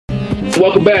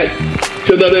Welcome back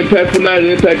to another Impactful Night of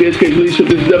Impact Education Leadership.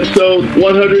 This is episode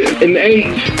 108.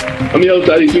 I'm your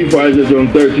host, I.E.L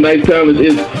on third. Tonight's panelist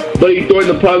is Buddy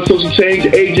Thornton, the Positive Social Change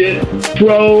Agent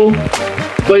Pro.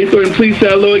 Buddy Thornton, please say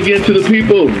hello again to the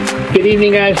people. Good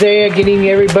evening, Isaiah. Good evening,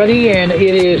 everybody. And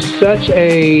it is such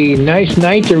a nice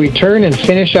night to return and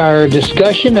finish our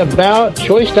discussion about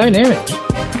choice dynamics.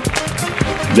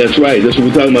 That's right. That's what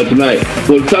we're talking about tonight.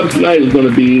 Well, the topic tonight is going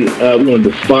to be, we're going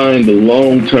to define the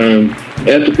long-term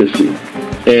efficacy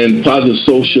and positive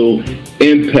social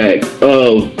impact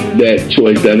of that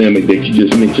choice dynamic that you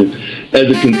just mentioned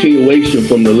as a continuation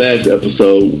from the last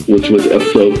episode, which was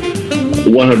episode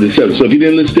 107. So if you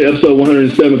didn't listen to episode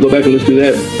 107, go back and listen to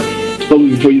that hopefully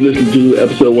before you listen to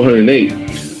episode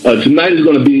 108. Tonight is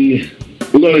going to be,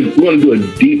 we're going to do a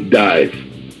deep dive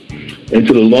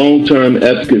into the long-term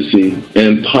efficacy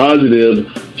and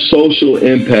positive social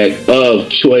impact of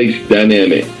choice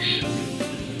dynamics.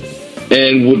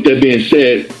 And with that being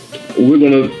said, we're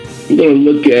gonna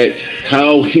look at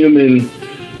how humans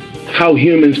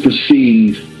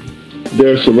perceive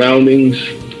their surroundings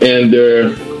and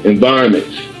their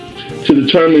environments to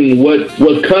determine what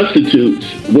constitutes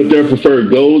what their preferred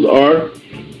goals are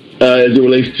as it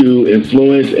relates to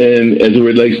influence and as it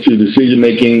relates to decision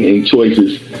making and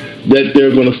choices that they're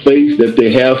going to face, that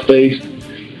they have faced,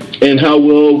 and how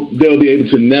well they'll be able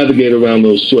to navigate around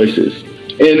those choices.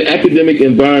 In academic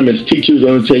environments, teachers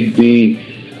undertake the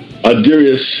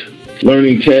arduous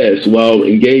learning tasks while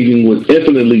engaging with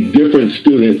infinitely different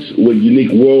students with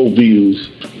unique worldviews,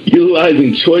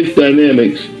 utilizing choice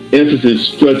dynamics, emphasis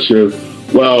structure,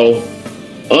 while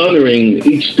honoring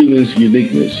each student's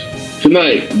uniqueness.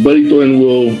 Tonight, Buddy Thornton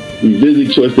will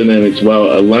revisit choice dynamics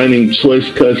while aligning choice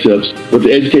concepts with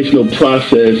the educational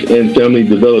process and family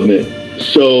development.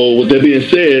 So with that being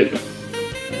said,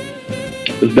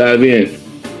 let's dive in.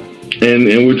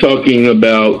 And we're talking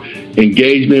about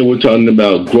engagement, we're talking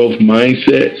about growth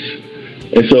mindsets.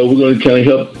 And so we're going to kind of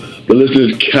help the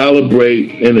listeners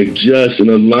calibrate and adjust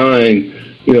and align,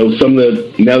 some of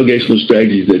the navigational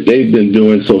strategies that they've been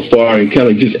doing so far and kind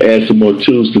of just add some more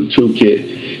tools to the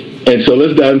toolkit. And so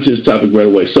let's dive into this topic right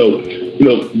away. So,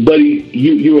 Buddy,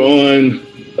 you were on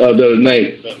the other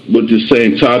night with the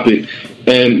same topic,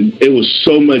 and it was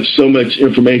so much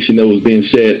information that was being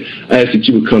said. I asked that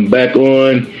you would come back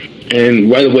on,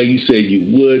 and right away you said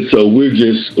you would. So we're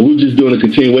just doing a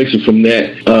continuation from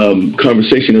that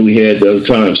conversation that we had the other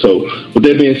time. So with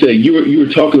that being said, you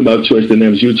were talking about choice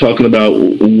dynamics. You were talking about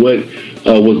what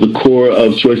was the core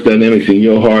of choice dynamics in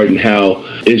your heart and how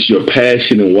it's your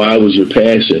passion and why it was your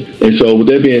passion. And so with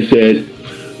that being said,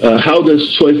 how does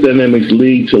choice dynamics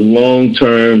lead to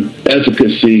long-term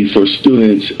efficacy for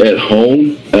students at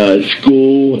home,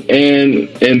 school,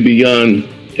 and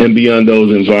beyond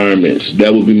those environments?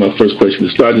 That would be my first question to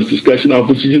start this discussion off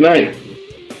with you tonight.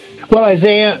 Well,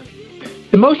 Isaiah,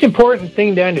 the most important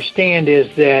thing to understand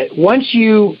is that once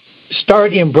you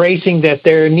start embracing that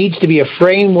there needs to be a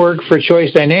framework for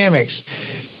choice dynamics,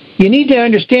 you need to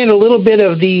understand a little bit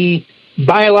of the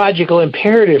biological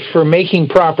imperative for making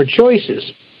proper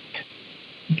choices.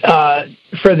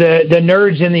 For the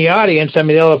nerds in the audience,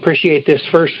 they'll appreciate this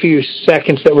first few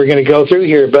seconds that we're going to go through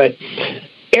here, but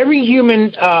every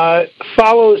human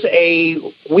follows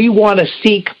we want to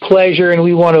seek pleasure and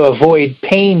we want to avoid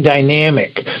pain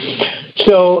dynamic.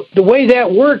 So the way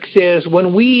that works is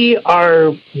when we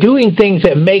are doing things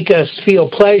that make us feel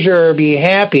pleasure or be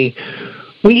happy,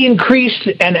 we increase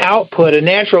a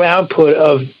natural output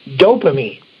of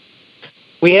dopamine.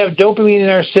 We have dopamine in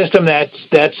our system.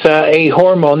 That's a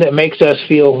hormone that makes us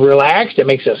feel relaxed. It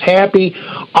makes us happy.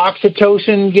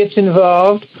 Oxytocin gets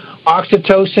involved.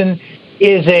 Oxytocin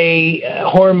is a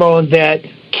hormone that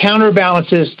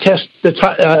counterbalances the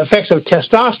effects of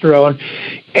testosterone.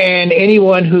 And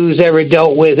anyone who's ever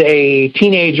dealt with a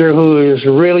teenager who is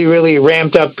really, really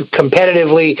ramped up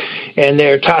competitively and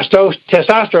their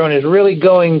testosterone is really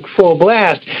going full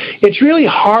blast, it's really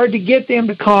hard to get them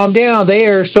to calm down. They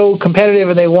are so competitive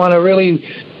and they want to really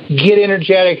get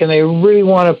energetic and they really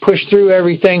want to push through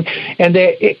everything. And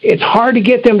it's hard to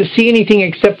get them to see anything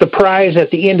except the prize at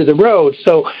the end of the road.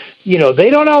 So, they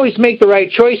don't always make the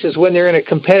right choices when they're in a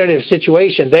competitive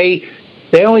situation. They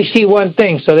only see one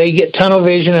thing, so they get tunnel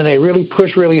vision and they really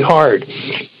push really hard.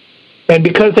 And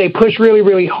because they push really,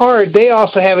 really hard, they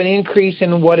also have an increase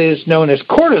in what is known as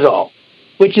cortisol,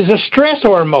 which is a stress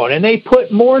hormone. And they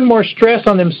put more and more stress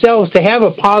on themselves to have a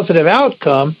positive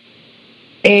outcome,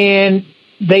 and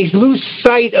they lose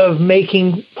sight of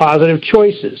making positive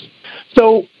choices.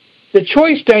 So the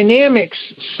choice dynamics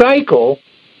cycle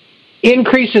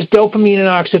increases dopamine and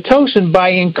oxytocin by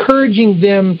encouraging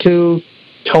them to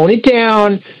tone it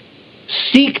down,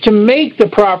 seek to make the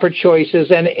proper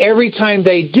choices, and every time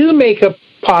they do make a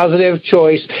positive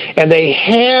choice and they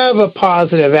have a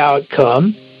positive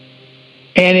outcome,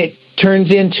 and it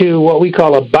turns into what we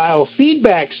call a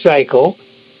biofeedback cycle,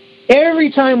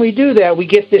 every time we do that, we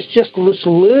get this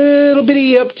little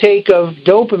bitty uptake of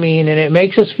dopamine, and it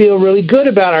makes us feel really good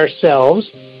about ourselves.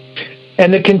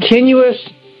 And the continuous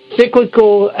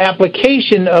cyclical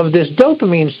application of this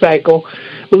dopamine cycle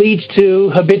leads to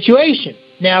habituation.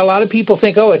 Now, a lot of people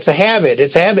think, oh, it's a habit.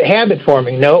 It's habit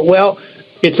forming. No, well,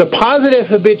 it's a positive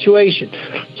habituation.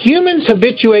 Humans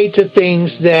habituate to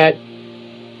things that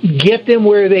get them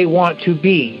where they want to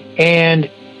be.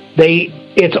 And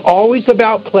it's always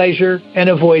about pleasure and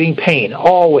avoiding pain,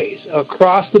 always,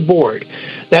 across the board.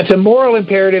 That's a moral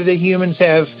imperative that humans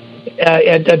have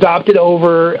adopted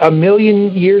over 1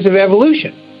 million years of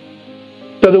evolution.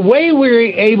 So the way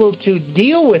we're able to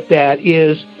deal with that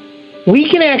is we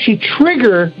can actually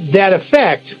trigger that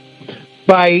effect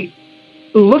by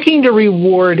looking to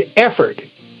reward effort.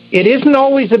 It isn't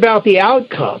always about the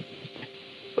outcome.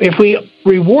 If we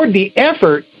reward the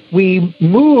effort, we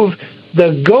move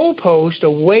the goalpost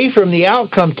away from the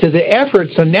outcome to the effort.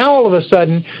 So now all of a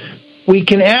sudden, we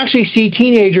can actually see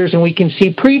teenagers and we can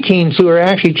see preteens who are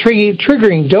actually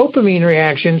triggering dopamine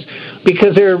reactions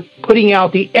because they're putting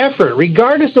out the effort,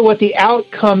 regardless of what the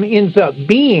outcome ends up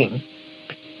being.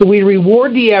 We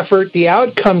reward the effort, the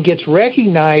outcome gets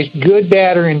recognized, good,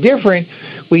 bad, or indifferent.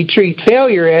 We treat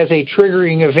failure as a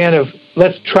triggering event of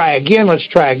let's try again,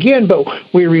 but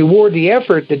we reward the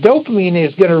effort. The dopamine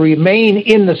is going to remain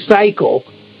in the cycle.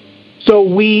 So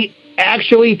we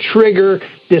actually trigger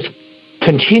this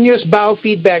continuous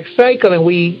biofeedback cycle, and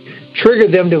we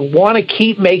trigger them to want to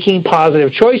keep making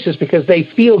positive choices because they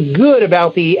feel good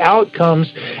about the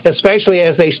outcomes, especially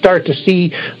as they start to see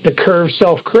the curve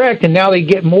self-correct, and now they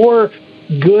get more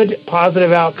good,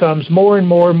 positive outcomes, more and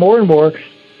more.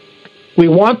 We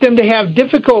want them to have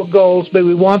difficult goals, but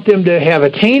we want them to have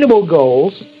attainable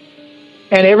goals,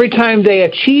 and every time they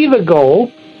achieve a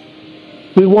goal,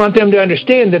 we want them to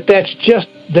understand that that's just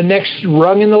the next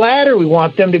rung in the ladder. We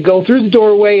want them to go through the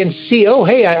doorway and see, oh,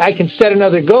 hey, I can set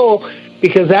another goal,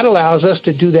 because that allows us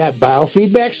to do that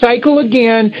biofeedback cycle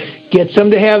again, gets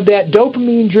them to have that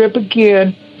dopamine drip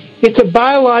again. It's a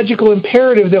biological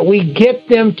imperative that we get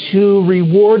them to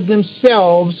reward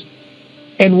themselves.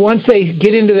 And once they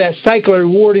get into that cycle of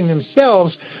rewarding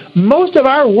themselves, most of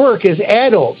our work as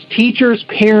adults, teachers,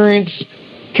 parents,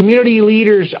 community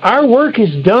leaders, our work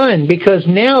is done because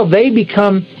now they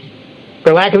become,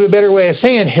 for lack of a better way of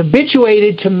saying,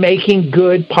 habituated to making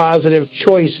good, positive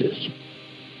choices.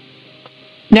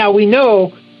 Now, we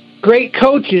know great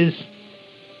coaches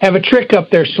have a trick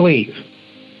up their sleeve.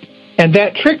 And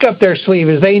that trick up their sleeve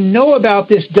is they know about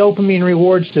this dopamine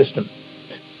reward system.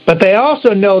 But they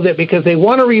also know that because they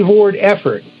want to reward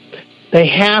effort, they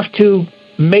have to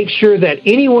make sure that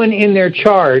anyone in their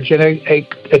charge, and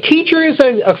a teacher is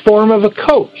a form of a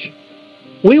coach,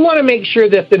 we want to make sure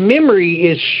that the memory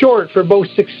is short for both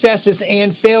successes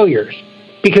and failures,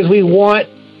 because we want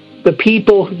the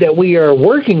people that we are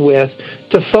working with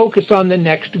to focus on the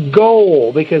next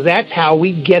goal, because that's how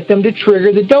we get them to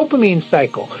trigger the dopamine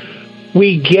cycle.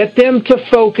 We get them to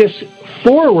focus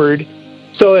forward.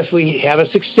 So if we have a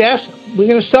success, we're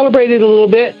going to celebrate it a little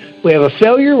bit. We have a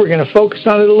failure, we're going to focus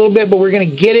on it a little bit, but we're going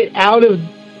to get it out of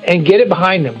and get it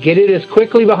behind them. Get it as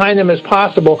quickly behind them as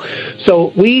possible.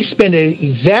 So we spend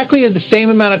exactly the same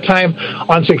amount of time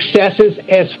on successes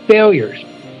as failures.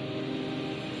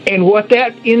 And what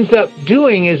that ends up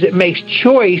doing is it makes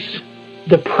choice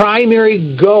the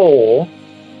primary goal,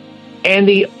 and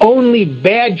the only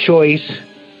bad choice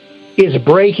is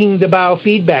breaking the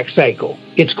biofeedback cycle.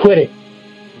 It's quitting.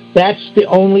 That's the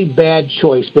only bad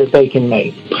choice that they can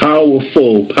make.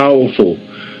 Powerful.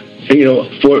 You know,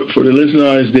 for the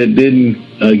listeners that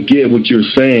didn't get what you're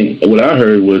saying, what I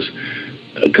heard was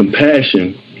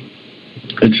compassion,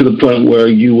 and to the point where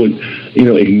you would,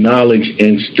 acknowledge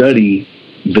and study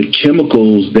the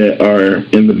chemicals that are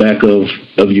in the back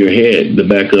of your head, the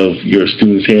back of your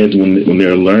students' heads when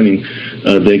they're learning,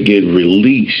 that get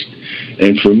released.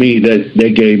 And for me,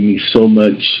 that gave me so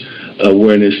much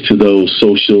awareness to those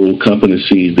social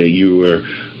competencies that you were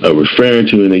referring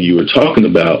to and that you were talking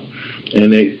about.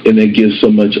 And it gives so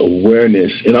much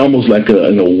awareness and almost like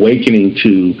an awakening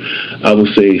to, I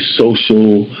would say,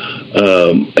 social,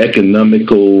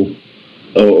 economical,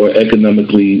 or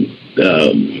economically,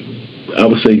 I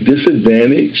would say,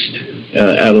 disadvantaged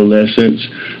adolescents.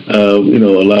 A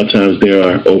lot of times they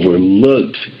are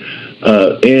overlooked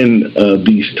in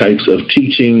these types of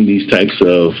teaching, these types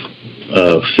of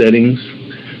settings,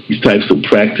 these types of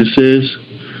practices,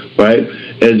 right?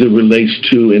 as it relates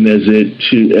to and as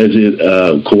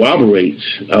it corroborates,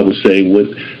 I would say, with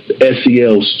the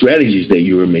SEL strategies that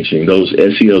you were mentioning. Those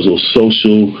SELs, those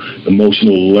social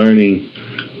emotional learning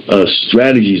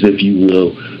strategies, if you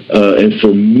will. And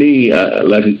for me,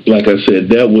 like I said,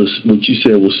 that was what you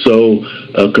said was so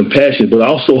compassionate. But I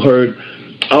also heard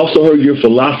your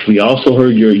philosophy. I also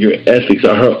heard your ethics.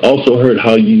 Also heard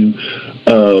how you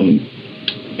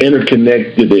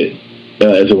interconnected it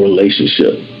as a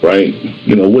relationship, right?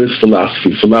 You know, what is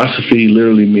philosophy? Philosophy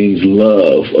literally means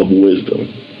love of wisdom,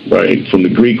 right? From the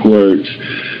Greek words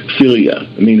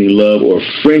philia, meaning love or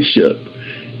friendship,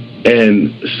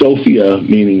 and Sophia,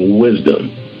 meaning wisdom,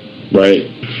 right?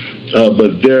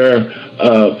 But there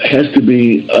has to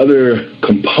be other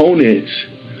components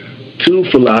to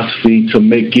philosophy to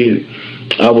make it,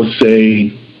 I would say,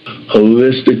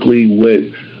 holistically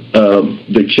with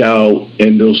the child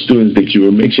and those students that you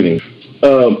were mentioning.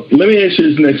 Let me ask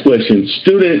you this next question.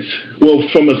 Students, well,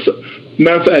 from a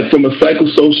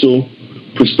psychosocial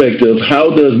perspective,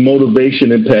 how does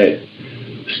motivation impact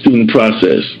student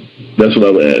process? That's what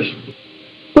I would ask.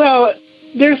 Well,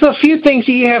 there's a few things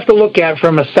that you have to look at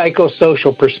from a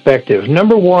psychosocial perspective.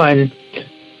 Number one,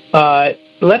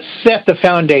 let's set the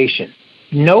foundation.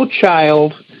 No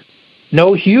child,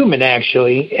 no human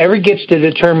actually, ever gets to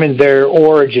determine their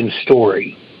origin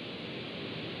story.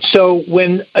 So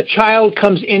when a child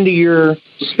comes into your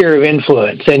sphere of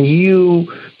influence and you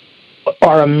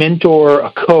are a mentor,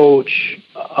 a coach,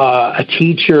 a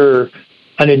teacher,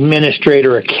 an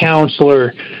administrator, a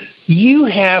counselor, you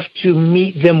have to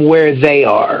meet them where they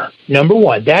are. Number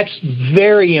one, that's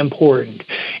very important.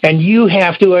 And you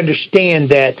have to understand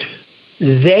that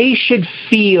they should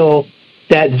feel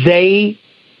that they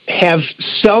have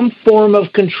some form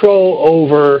of control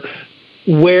over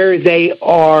where they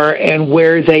are and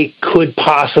where they could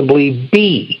possibly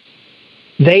be.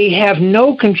 They have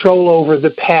no control over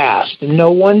the past.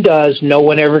 No one does. No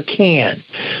one ever can.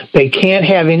 They can't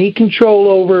have any control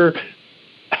over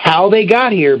how they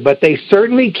got here, but they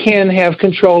certainly can have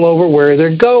control over where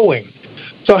they're going.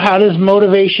 So how does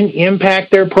motivation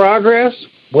impact their progress?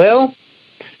 Well,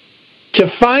 to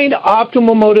find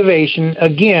optimal motivation,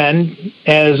 again,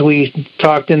 as we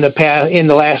talked in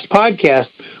the last podcast,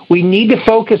 we need to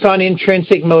focus on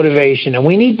intrinsic motivation, and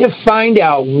we need to find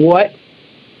out what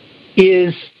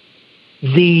is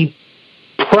the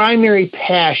primary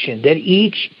passion that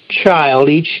each child,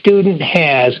 each student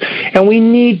has, and we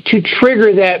need to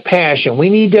trigger that passion. We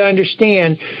need to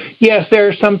understand, yes, there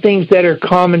are some things that are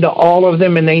common to all of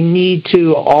them, and they need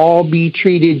to all be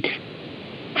treated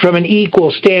from an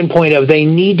equal standpoint of they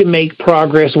need to make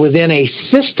progress within a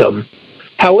system.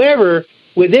 However,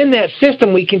 within that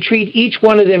system, we can treat each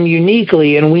one of them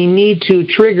uniquely, and we need to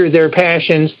trigger their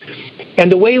passions. And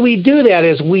the way we do that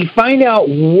is we find out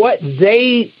what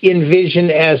they envision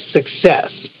as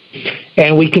success.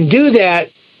 And we can do that,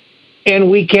 and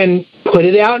we can put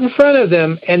it out in front of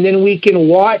them, and then we can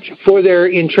watch for their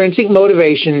intrinsic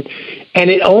motivation. And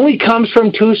it only comes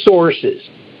from two sources.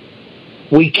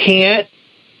 We can't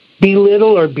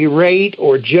belittle or berate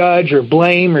or judge or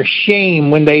blame or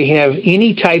shame when they have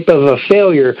any type of a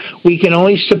failure. We can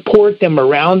only support them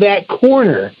around that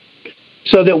corner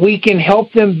so that we can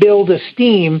help them build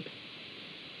esteem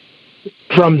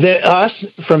from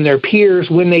from their peers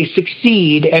when they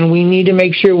succeed, and we need to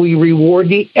make sure we reward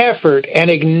the effort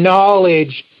and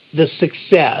acknowledge the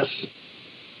success.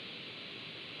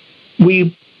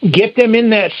 We get them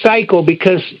in that cycle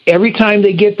because every time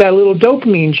they get that little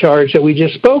dopamine charge that we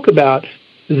just spoke about,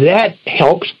 that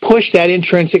helps push that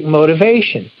intrinsic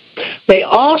motivation. They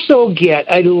also get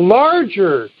a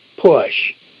larger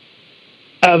push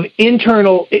of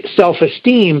internal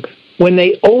self-esteem when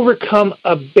they overcome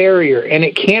a barrier. And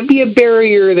it can't be a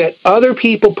barrier that other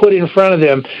people put in front of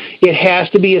them. It has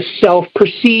to be a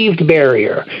self-perceived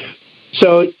barrier.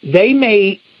 So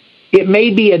it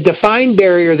may be a defined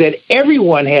barrier that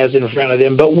everyone has in front of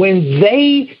them, but when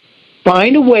they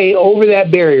find a way over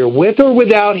that barrier, with or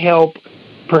without help,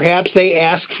 perhaps they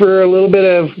ask for a little bit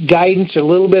of guidance, a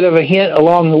little bit of a hint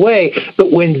along the way,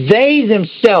 but when they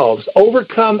themselves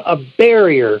overcome a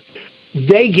barrier,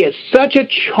 they get such a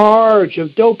charge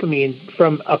of dopamine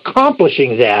from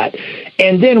accomplishing that.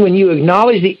 And then when you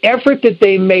acknowledge the effort that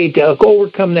they made to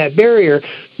overcome that barrier,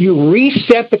 you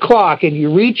reset the clock and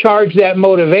you recharge that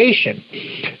motivation.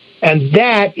 And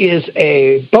that is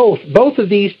both of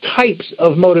these types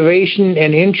of motivation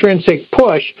and intrinsic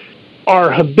push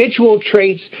are habitual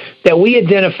traits that we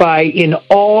identify in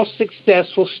all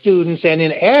successful students and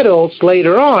in adults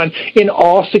later on, in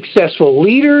all successful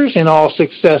leaders, in all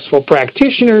successful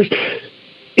practitioners.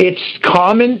 It's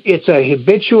common. It's a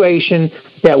habituation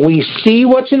that we see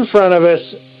what's in front of us.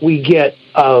 We get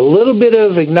a little bit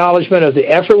of acknowledgement of the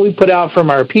effort we put out from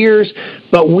our peers,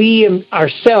 but we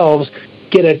ourselves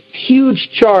get a huge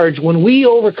charge when we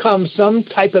overcome some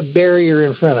type of barrier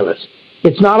in front of us.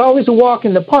 It's not always a walk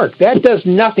in the park. That does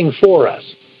nothing for us.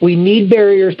 We need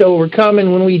barriers to overcome,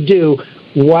 and when we do,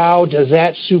 wow, does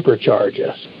that supercharge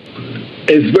us.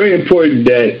 It's very important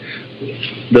that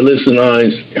the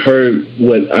listeners heard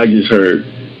what I just heard,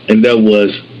 and that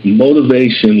was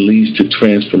motivation leads to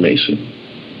transformation,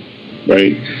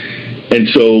 right? And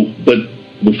so, but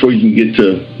before you can get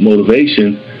to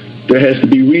motivation, there has to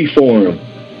be reform.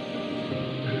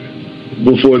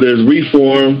 Before there's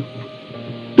reform,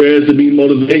 there has to be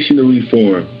motivation to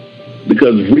reform,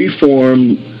 because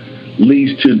reform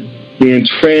leads to being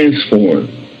transformed,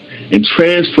 and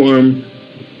transform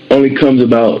only comes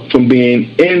about from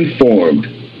being informed.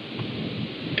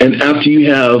 And after you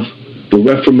have the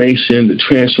reformation, the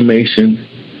transformation,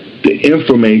 the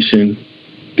information,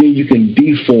 then you can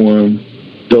deform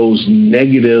those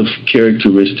negative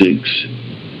characteristics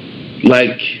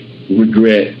like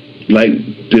regret, like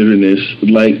bitterness,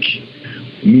 like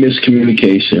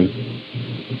miscommunication,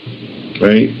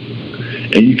 right?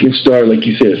 And you can start, like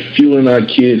you said, fueling our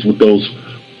kids with those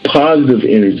positive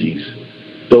energies,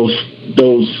 those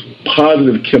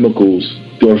positive chemicals,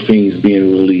 endorphins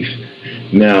being released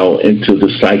now into the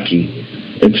psyche,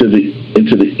 into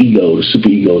the ego, the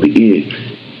superego, the id,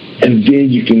 and then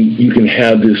you can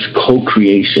have this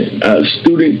co-creation.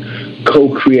 Student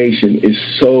co-creation is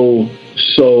so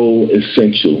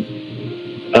essential.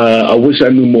 I wish I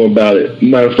knew more about it.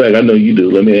 Matter of fact, I know you do.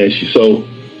 Let me ask you. So,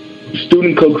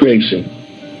 student co-creation,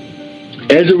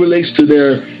 as it relates to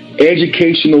their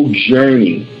educational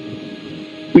journey,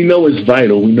 we know it's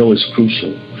vital. We know it's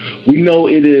crucial. We know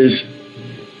it is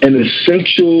an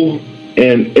essential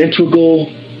and integral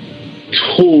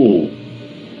tool,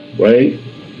 right?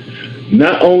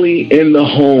 Not only in the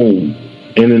home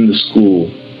and in the school,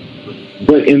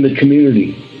 but in the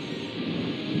community.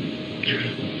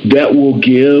 That will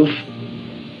give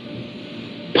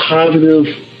positive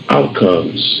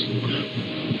outcomes,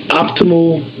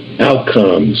 optimal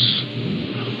outcomes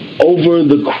over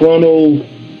the chrono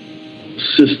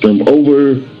system,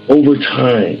 over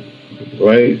time,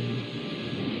 right?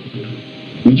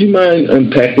 Would you mind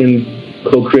unpacking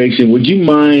co-creation? Would you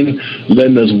mind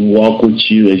letting us walk with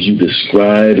you as you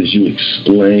describe, as you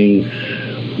explain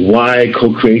why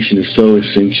co-creation is so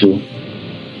essential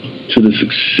to the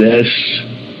success,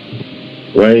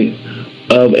 right,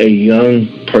 of a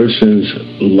young person's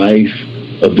life,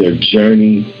 of their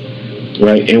journey,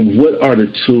 right? And what are the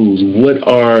tools? What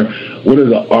are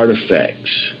the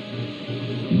artifacts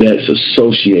that's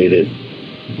associated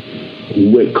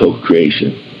with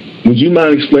co-creation? Would you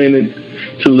mind explaining it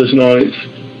to the listening audience?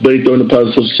 Buddy throwing the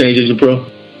positive social change as your pro?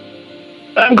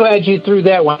 I'm glad you threw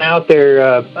that one out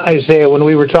there, Isaiah, when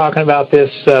we were talking about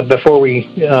this before we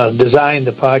designed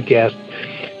the podcast.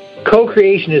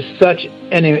 Co-creation is such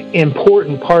an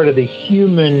important part of the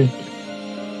human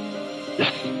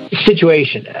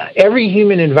situation. Every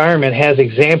human environment has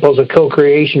examples of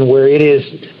co-creation where it is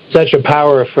such a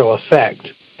powerful effect.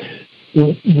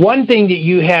 One thing that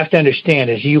you have to understand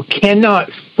is you cannot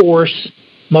force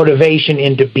motivation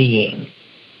into being.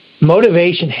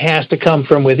 Motivation has to come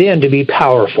from within to be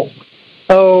powerful.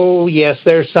 Oh, yes,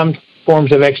 there's some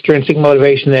forms of extrinsic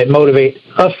motivation that motivate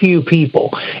a few people,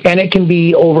 and it can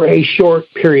be over a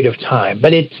short period of time,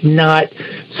 but it's not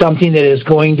something that is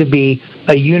going to be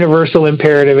a universal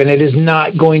imperative, and it is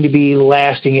not going to be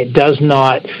lasting. It does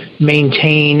not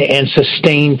maintain and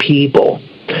sustain people.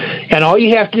 And all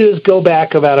you have to do is go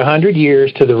back about 100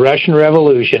 years to the Russian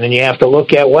Revolution, and you have to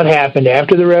look at what happened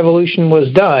after the revolution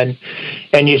was done,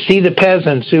 and you see the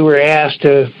peasants who were asked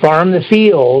to farm the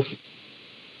fields,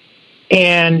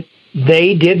 and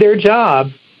they did their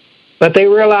job, but they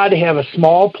were allowed to have a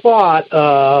small plot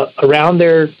around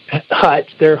their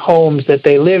huts, their homes that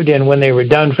they lived in when they were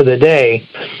done for the day.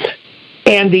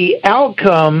 And the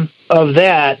outcome of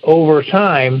that over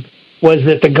time was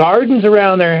that the gardens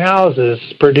around their houses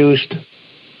produced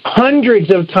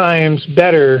hundreds of times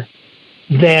better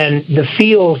than the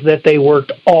fields that they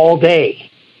worked all day.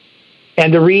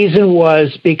 And the reason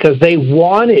was because they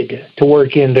wanted to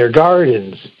work in their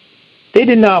gardens. They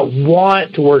did not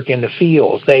want to work in the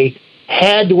fields. They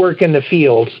had to work in the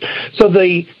fields. So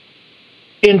the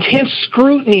intense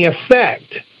scrutiny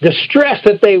effect, the stress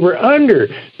that they were under,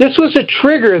 this was a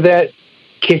trigger that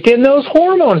kicked in those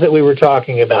hormones that we were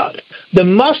talking about. The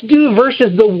must-do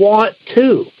versus the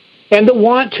want-to. And the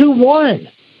want-to won.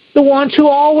 The want-to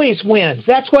always wins.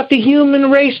 That's what the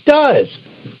human race does.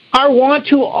 Our want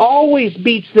to always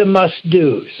beats the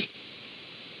must-dos.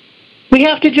 We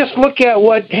have to just look at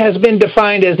what has been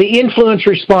defined as the influence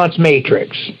response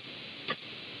matrix.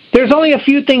 There's only a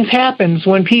few things happens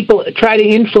when people try to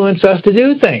influence us to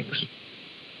do things.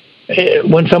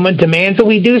 When someone demands that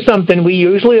we do something, we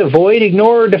usually avoid,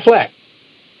 ignore, or deflect.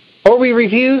 Or we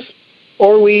refuse,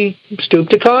 or we stoop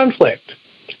to conflict.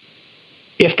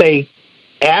 If they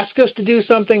ask us to do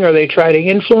something or they try to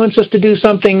influence us to do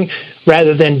something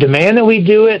rather than demand that we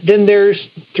do it, then there's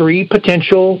three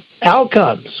potential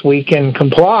outcomes. We can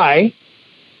comply.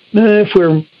 If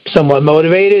we're somewhat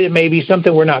motivated, it may be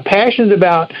something we're not passionate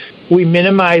about. We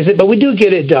minimize it, but we do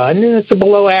get it done, and it's a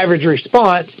below-average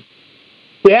response.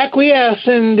 We acquiesce,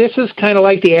 and this is kind of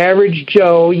like the average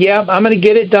Joe. Yeah, I'm going to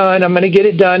get it done. I'm going to get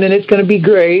it done, and it's going to be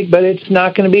great, but it's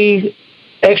not going to be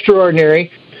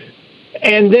extraordinary.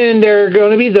 And then there are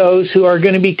going to be those who are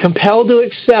going to be compelled to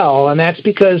excel, and that's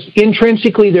because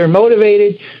intrinsically they're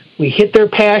motivated. We hit their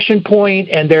passion point,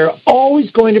 and they're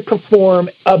always going to perform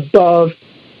above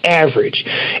average.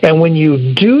 And when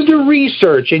you do the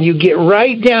research and you get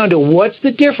right down to what's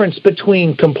the difference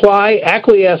between comply,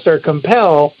 acquiesce, or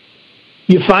compel,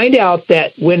 you find out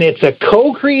that when it's a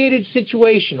co-created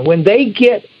situation, when they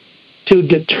get to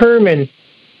determine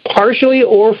partially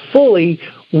or fully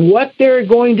what they're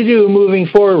going to do moving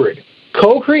forward,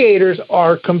 co-creators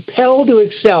are compelled to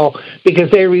excel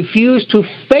because they refuse to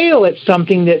fail at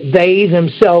something that they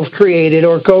themselves created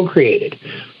or co-created.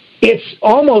 It's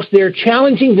almost they're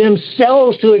challenging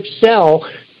themselves to excel.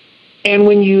 And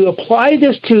when you apply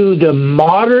this to the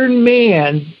modern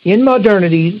man in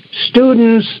modernity,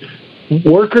 students,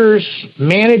 workers,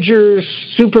 managers,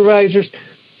 supervisors,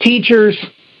 teachers,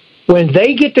 when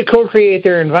they get to co-create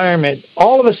their environment,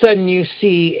 all of a sudden you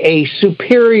see a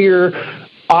superior,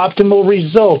 optimal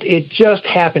result. It just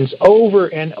happens over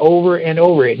and over and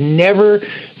over. It never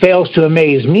fails to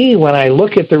amaze me when I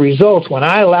look at the results, when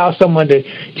I allow someone to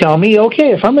tell me,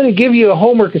 okay, if I'm going to give you a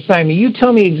homework assignment, you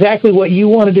tell me exactly what you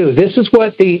want to do. This is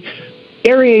what the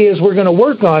area is we're going to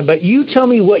work on, but you tell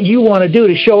me what you want to do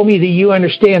to show me that you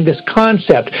understand this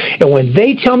concept. And when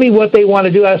they tell me what they want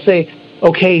to do, I say,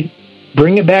 okay,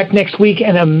 bring it back next week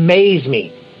and amaze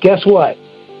me. Guess what?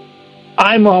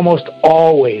 I'm almost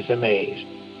always amazed.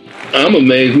 I'm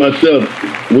amazed myself.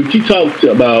 What you talked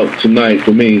about tonight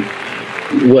for me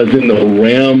was in the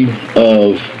realm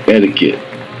of etiquette,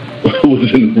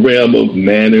 was in the realm of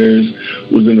manners,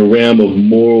 was in the realm of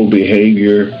moral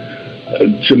behavior.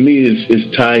 To me,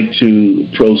 it's tied to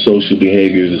pro-social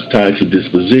behaviors. It's tied to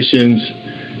dispositions,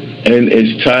 and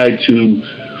it's tied to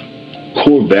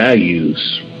core values.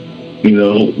 You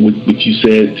know, what you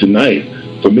said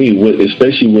tonight, for me,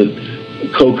 especially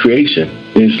with co-creation,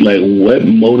 it's like what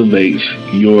motivates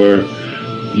your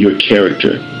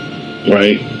character,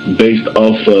 right? Based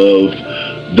off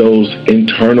of those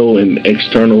internal and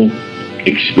external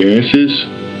experiences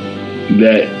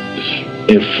that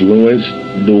influence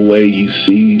the way you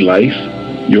see life,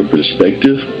 your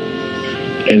perspective,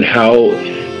 and how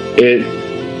it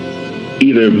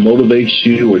either motivates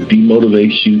you or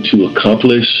demotivates you to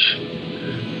accomplish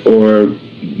or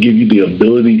give you the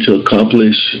ability to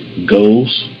accomplish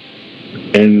goals,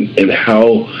 and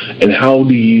how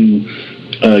do you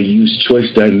use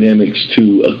choice dynamics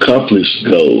to accomplish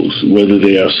goals, whether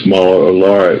they are small or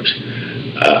large.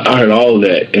 I heard all of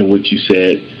that in what you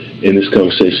said in this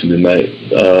conversation tonight.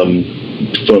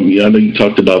 I know you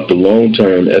talked about the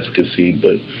long-term efficacy,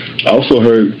 but I also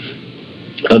heard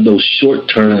those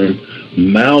short-term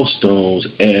milestones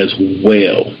as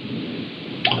well.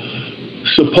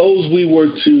 Suppose we were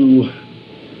to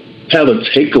have a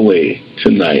takeaway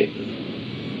tonight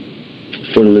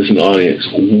for the listening audience.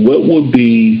 What would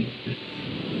be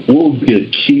a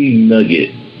key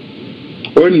nugget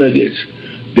or nuggets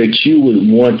that you would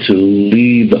want to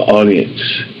leave the audience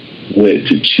with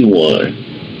to chew on?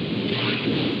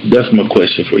 That's my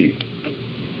question for you.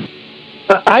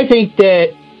 I think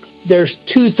that there's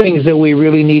two things that we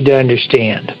really need to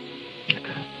understand.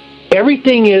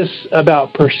 Everything is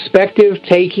about perspective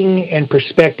taking and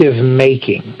perspective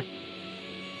making.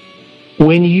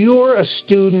 When you're a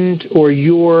student or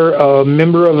you're a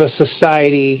member of a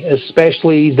society,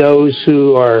 especially those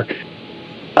who are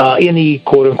in the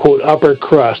quote-unquote upper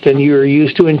crust, and you're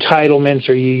used to entitlements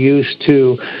or you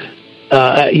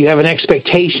have an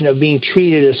expectation of being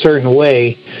treated a certain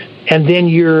way, and then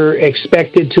you're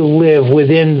expected to live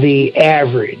within the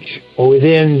average or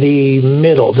within the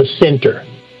middle, the center.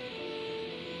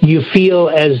 You feel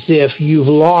as if you've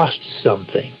lost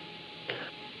something.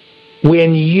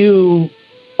 When you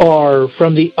are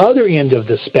from the other end of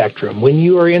the spectrum, when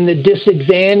you are in the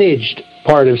disadvantaged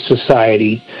part of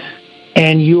society,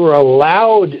 and you are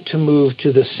allowed to move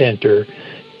to the center,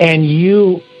 and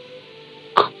you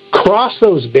cross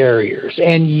those barriers,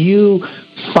 and you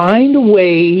find a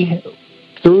way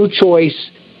through choice,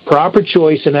 proper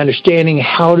choice, and understanding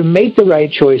how to make the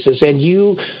right choices, and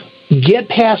you get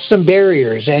past some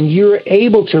barriers, and you're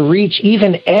able to reach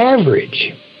even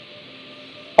average,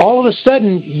 all of a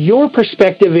sudden, your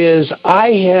perspective is, I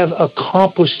have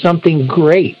accomplished something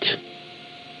great.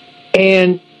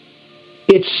 And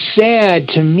it's sad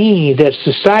to me that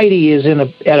society is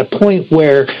at a point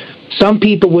where some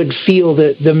people would feel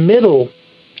that the middle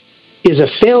is a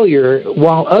failure,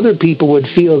 while other people would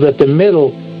feel that the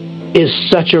middle is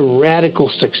such a radical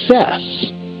success.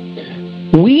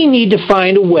 We need to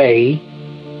find a way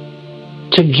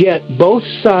to get both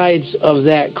sides of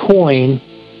that coin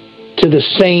to the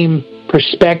same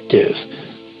perspective,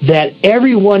 that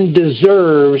everyone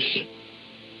deserves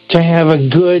to have a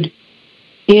good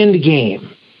end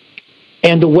game.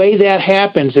 And the way that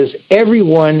happens is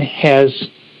everyone has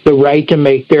the right to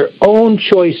make their own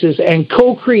choices and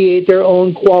co-create their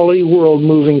own quality world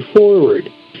moving forward.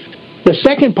 The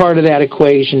second part of that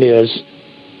equation is,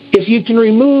 if you can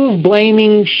remove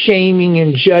blaming, shaming,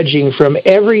 and judging from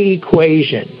every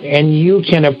equation, and you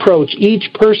can approach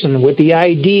each person with the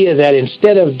idea that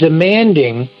instead of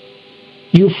demanding,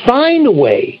 you find a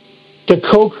way to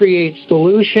co-create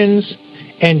solutions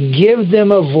and give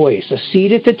them a voice, a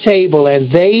seat at the table,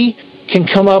 and they can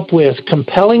come up with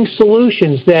compelling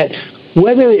solutions that,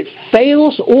 whether it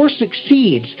fails or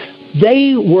succeeds,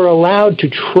 they were allowed to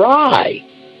try.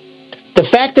 The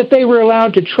fact that they were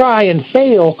allowed to try and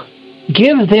fail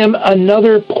gives them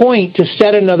another point to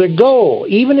set another goal.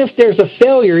 Even if there's a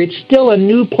failure, it's still a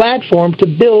new platform to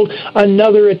build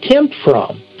another attempt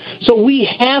from. So we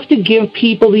have to give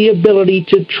people the ability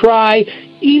to try,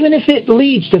 even if it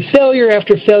leads to failure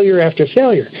after failure after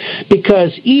failure.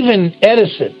 Because even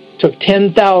Edison took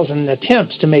 10,000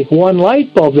 attempts to make one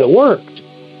light bulb that worked.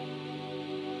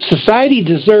 Society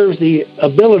deserves the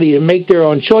ability to make their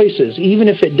own choices, even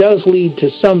if it does lead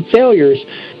to some failures,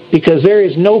 because there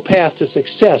is no path to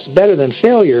success better than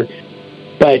failure.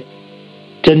 But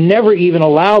to never even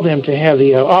allow them to have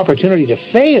the opportunity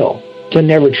to fail, to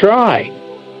never try,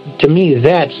 to me,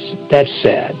 that's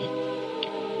sad.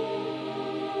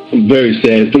 Very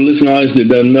sad. For the listener that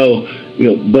doesn't know,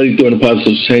 Buddy Thornton, the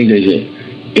Positive Change Agent,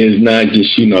 is not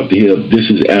just shooting off the hip. This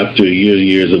is after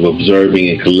years of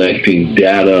observing and collecting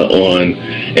data on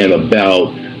and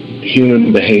about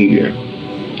human behavior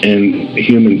and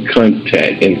human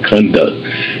contact and conduct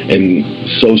and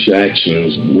social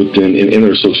actions within, and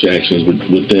intersocial actions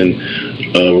within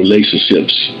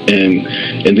relationships. And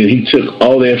then he took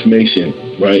all the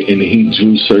information, right, and then he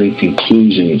drew certain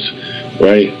conclusions,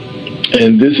 right?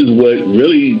 And this is what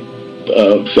really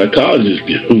psychologists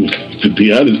do, to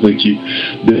be honest with you.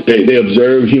 They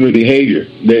observe human behavior.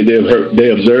 They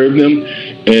observe them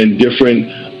in different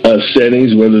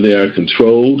settings, whether they are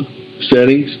controlled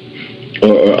settings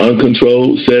or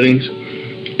uncontrolled settings,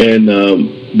 and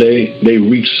they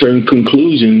reach certain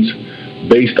conclusions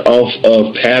based off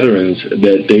of patterns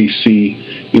that they see,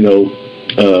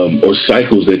 or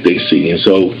cycles that they see. And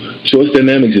so choice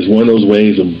dynamics is one of those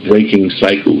ways of breaking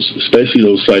cycles, especially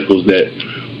those cycles that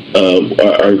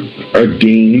are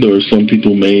deemed, or some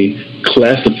people may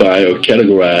classify or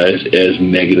categorize as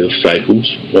negative cycles,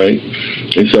 right?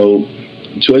 And so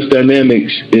choice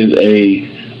dynamics is a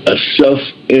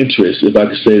self-interest, if I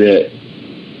could say that,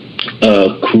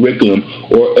 curriculum,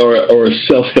 or a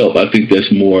self-help. I think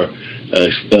that's more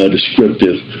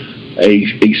descriptive.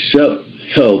 A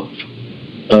self-help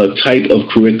type of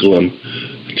curriculum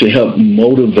to help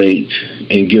motivate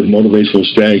and give motivational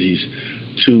strategies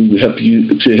to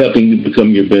helping you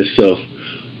become your best self.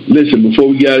 Listen, before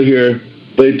we get out of here,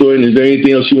 Buddy Thornton, is there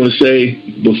anything else you want to say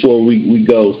before we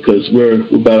go? Because we're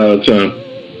about out of time.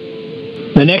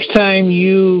 The next time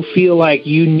you feel like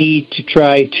you need to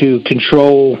try to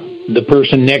control the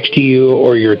person next to you,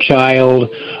 or your child,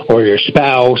 or your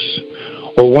spouse,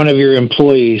 or one of your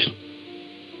employees,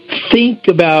 think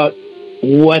about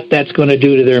what that's going to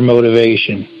do to their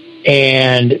motivation.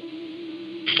 And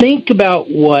think about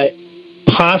what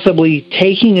possibly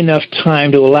taking enough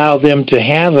time to allow them to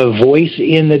have a voice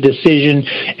in the decision,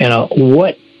 and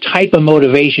what type of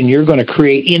motivation you're going to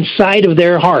create inside of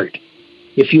their heart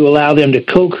if you allow them to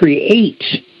co-create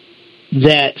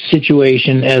that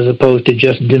situation as opposed to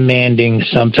just demanding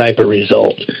some type of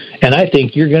result. And I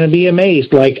think you're going to be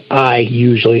amazed, like I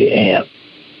usually am.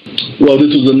 Well,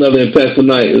 this was another impactful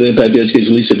night of the Impact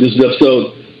Education Leadership. This is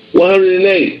episode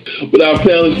 108 with our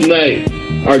panelists tonight,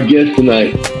 our guest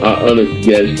tonight, our honored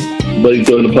guest, Buddy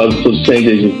Thornton, the Positive Change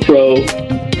Agent Pro.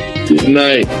 Good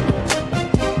night.